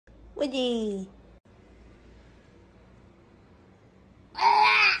Oye.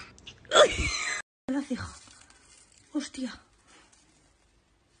 La ceja. Hostia.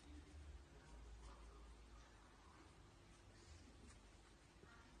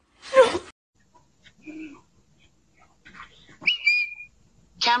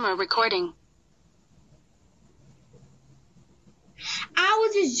 Camera recording. I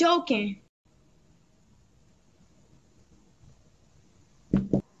was just joking.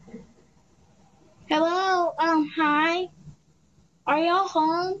 Hello, hi. Are y'all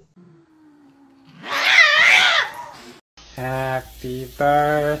home? Happy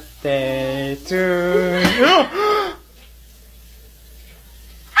birthday to you.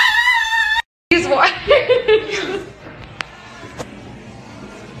 He's what?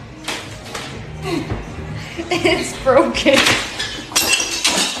 It's broken.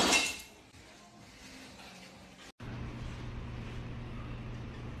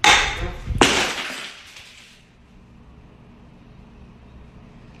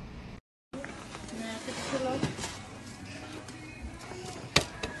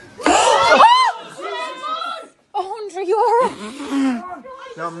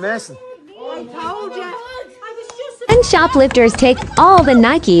 No messing. I told you. And shoplifters take all the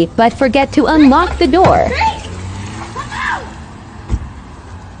Nike but forget to unlock the door.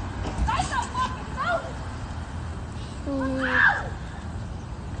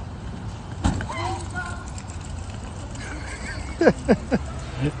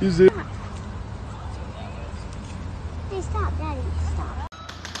 You see? Hey, stop, Daddy, stop.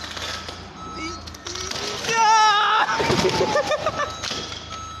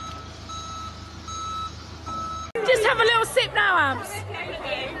 Just have a little sip now, Amps.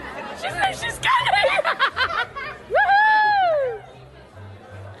 She's going. Woohoo!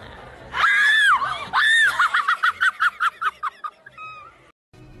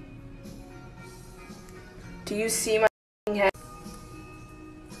 Do you see my head?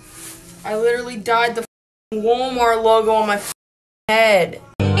 I literally dyed the Walmart logo on my head.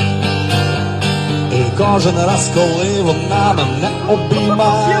 Il cose nascolevo na mnie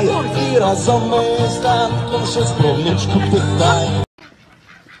obejmaj I rozumy stan Proszę spomnieć pytaj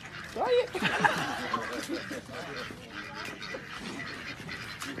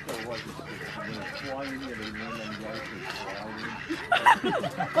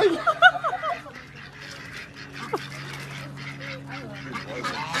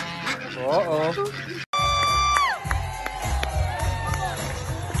Uh-oh.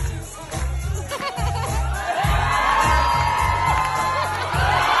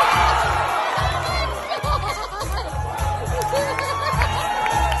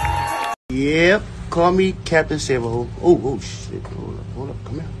 Yep, call me Captain Saberho. Oh shit. Hold up,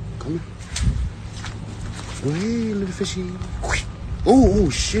 come here. Go ahead, little fishy. Oh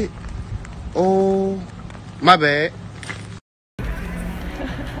shit. Oh, my bad.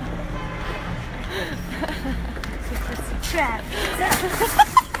 Trap.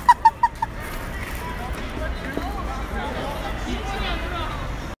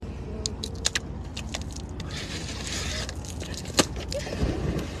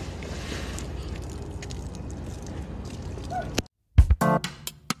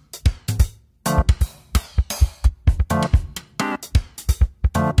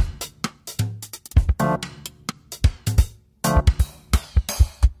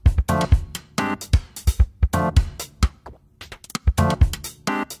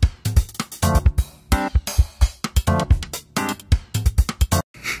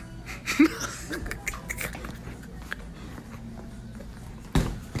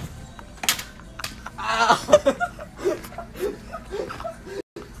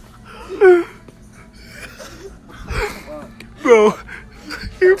 Bro,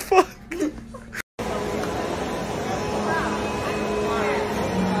 you fuck.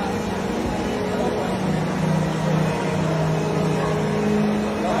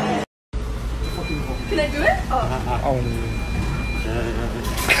 Can I do it?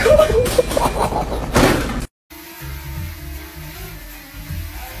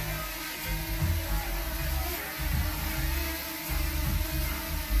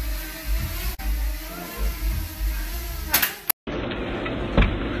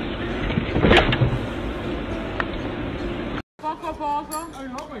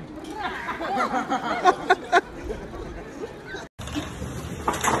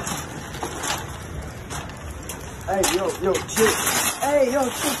 Hey, yo, chill. Hey, yo,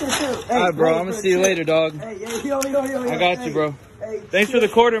 chill. Hey, Alright, bro, I'm gonna see you later, dog. Hey, yo. I got you, bro. Hey, Thanks for the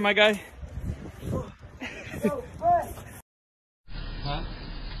quarter, my guy. Huh?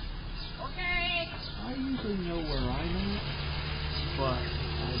 Okay. I usually know where I'm at, but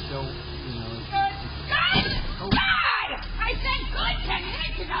I don't, you know. Good! I said good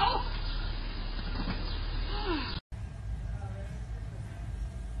technique, you know.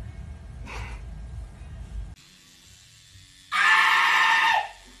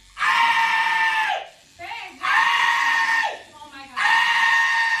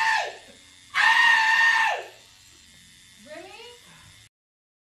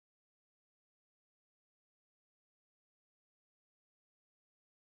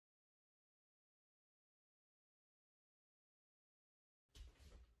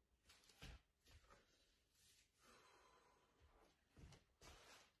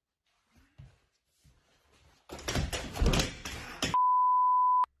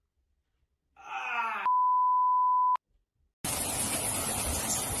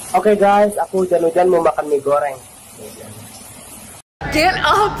 Okay guys, ako hujan-hujan mau makan mie goreng. Get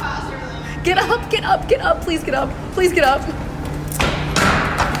up! Get up, get up, get up, please get up. Please get up.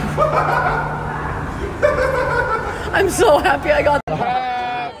 I'm so happy I got that.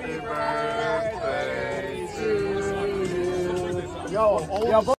 Happy birthday to you. Yo, blow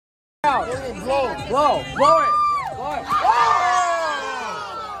it out. Blow it. Blow it. Blow it.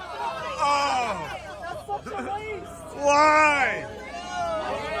 Oh! That's such a waste. Why?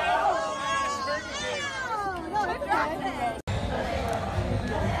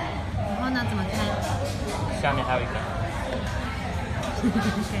下面还有一个。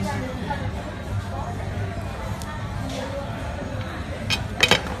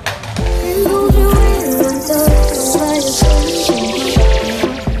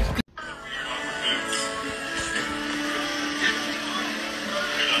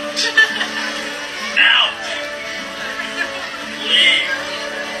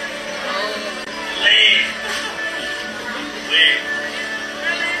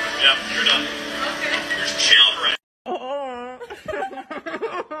Yep, you're done. There's children.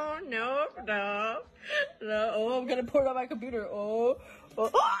 No. Oh, I'm gonna pour it on my computer. Oh. I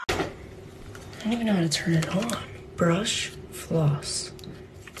don't even know how to turn it on. Brush, floss.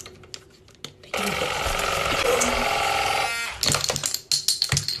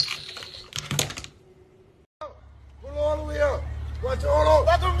 Pull all the way up. Watch all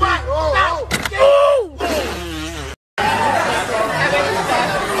over. Oh!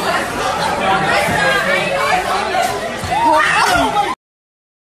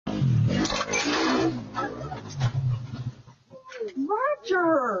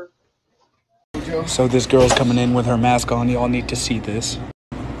 So this girl's coming in with her mask on. Y'all need to see this.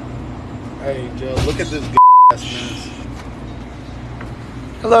 Hey, Joe, look at this ass mask.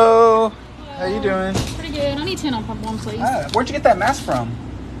 Hello. How you doing? Pretty good. I need 10 on pump one, please. Where'd you get that mask from?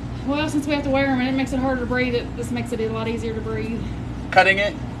 Well, since we have to wear them and it makes it harder to breathe, this makes it a lot easier to breathe. Cutting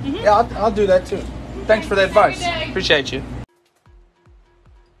it? Yeah, I'll do that too. Thanks for the advice. Appreciate you.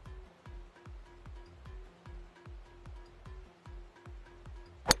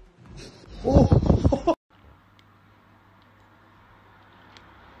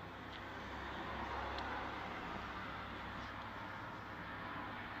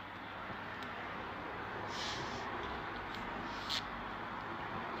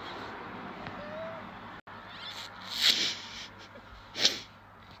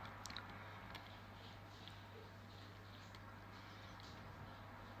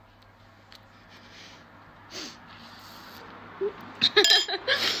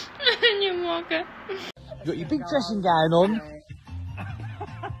 Nie mogę. You got your big dressing gown on.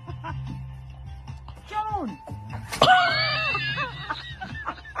 Joan!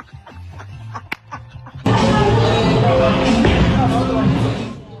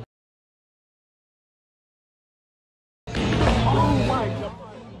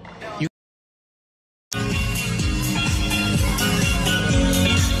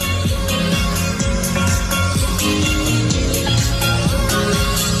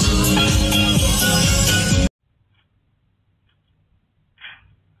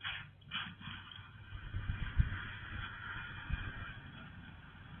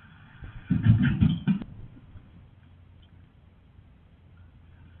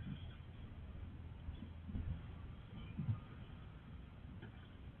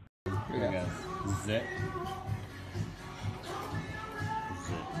 Here we go. Zip.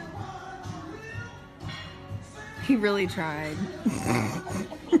 He really tried.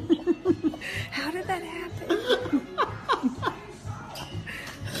 How did that happen?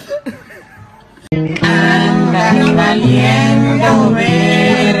 Andas valiendo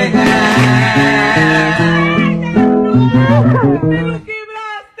verga. ¡Lo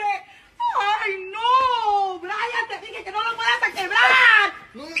quebraste! ¡Ay, no! ¡Brian, te dije que no lo puedas a quebrar!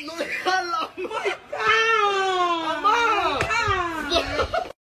 ¡No, déjalo! ¡Mamá!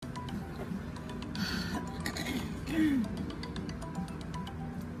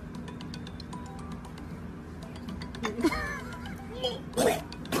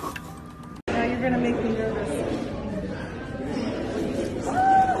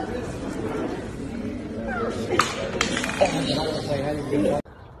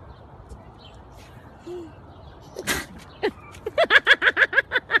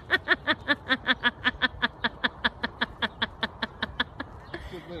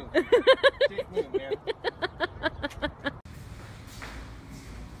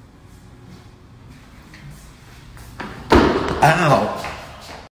 Ow!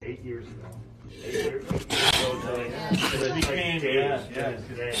 8 years ago. 8 years ago? We came,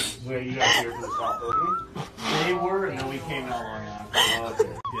 today. Where you guys here for the soft opening? They were, and then we came out long after. Oh, okay.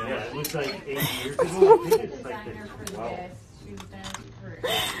 Yeah, it looks like 8 years ago. I think it's like the 12.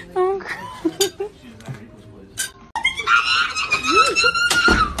 Oh,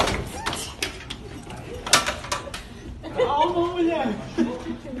 Oh, yeah.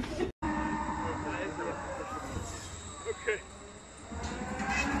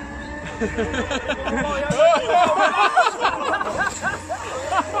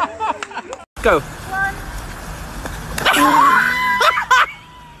 Go.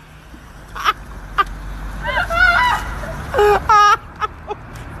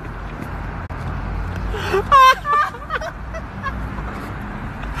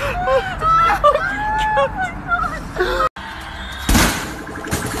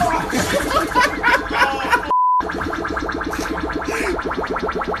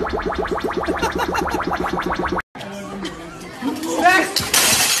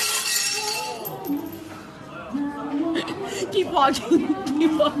 Keep walking.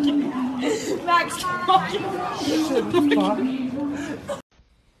 Keep walking. Max, keep walking.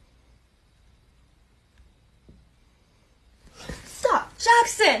 Stop.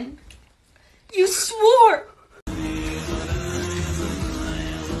 Jackson! You swore!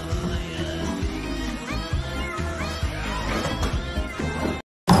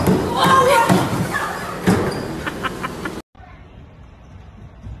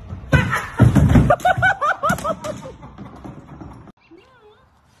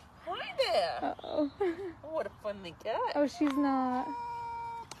 Uh-oh. What a funny cat. Oh, she's not.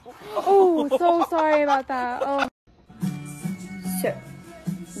 Oh, so sorry about that. Oh. So,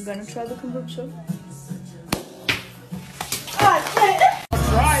 I'm gonna try the kombucha.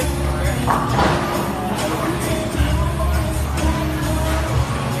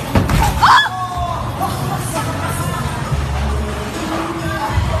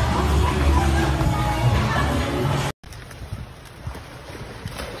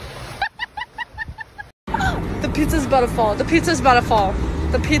 The pizza's about to fall. The pizza's about to fall.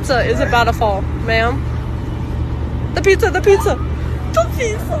 The pizza is about to fall, ma'am. The pizza, the pizza, the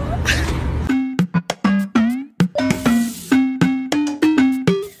pizza.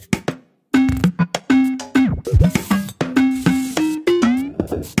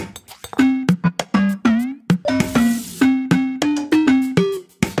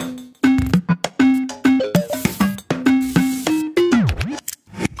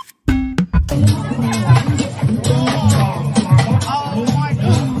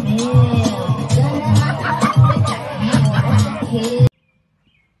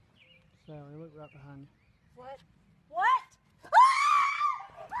 Look right behind you. What? What?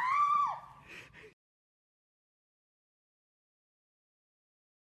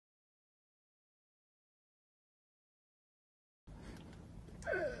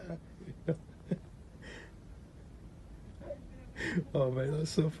 Oh man,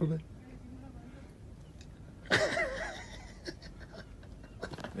 that's so funny.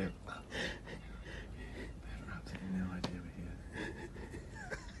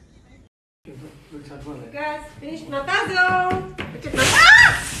 Guys, finish Natazo!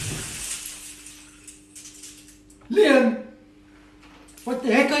 Liam! What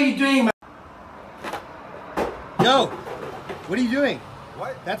the heck are you doing, man? Yo! What are you doing?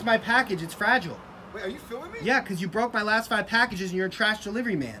 What? That's my package. It's fragile. Wait, are you filming me? Yeah, because you broke my last 5 packages and you're a trash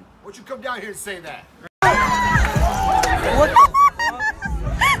delivery man. Why'd you come down here and say that? What the?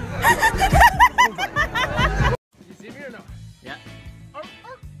 Did you see me or no? Yeah.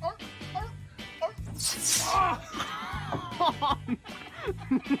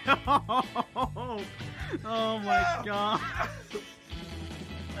 No! Oh my god.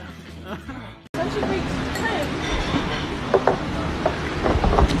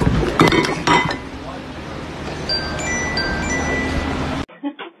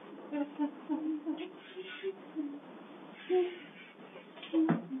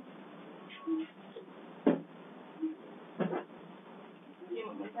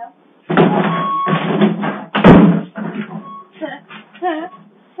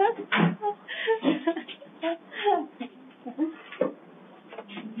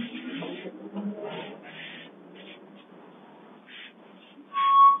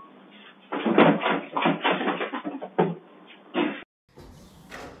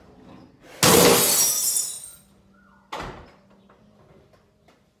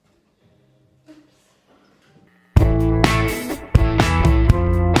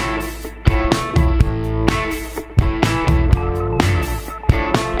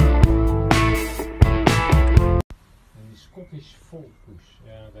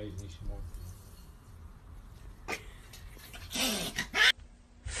 Guys,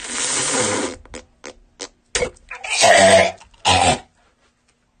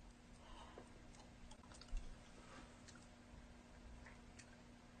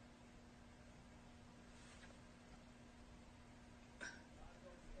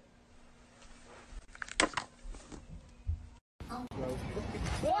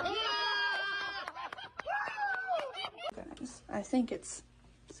 I think it's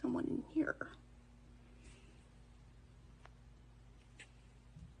someone in here.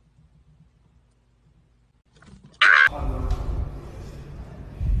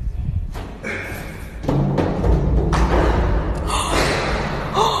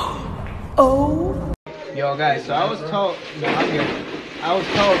 Oh. Yo, guys, so I was told, no, I'm here. I was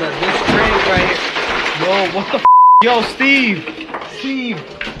told that this crate right here. Yo, what the f? Yo, Steve,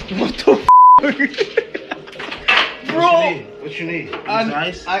 what the f? Bro, what you need?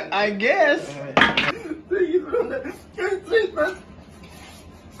 Ice? I guess.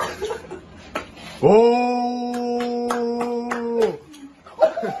 Oh.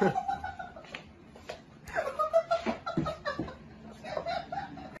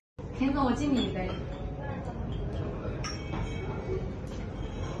田总，我敬你一杯。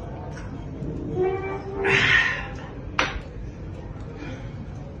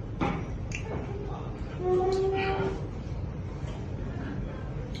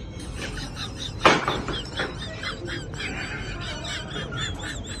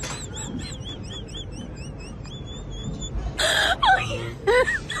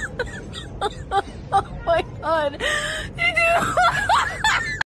Oh my god. You do.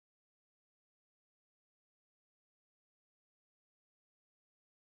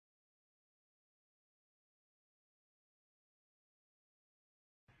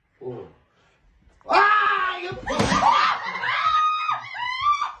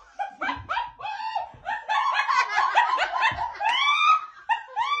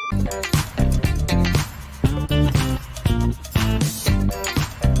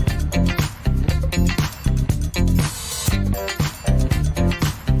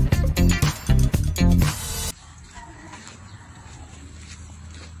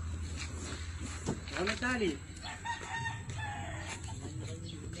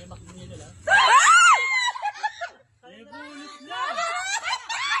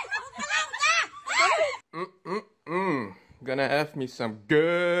 Gonna have me some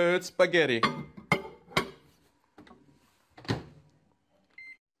good spaghetti.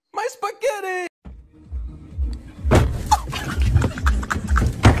 My spaghetti!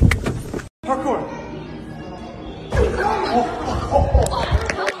 Parkour!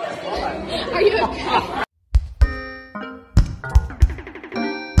 Are you okay?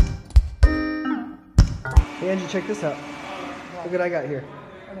 Hey Angie, check this out. Look what I got here.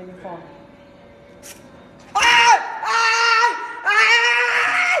 And then you fall.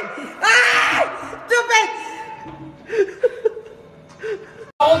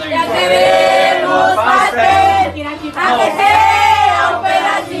 Ya te vemos pastel, a que sea un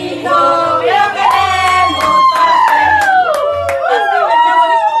pedacito, pero queremos pastel.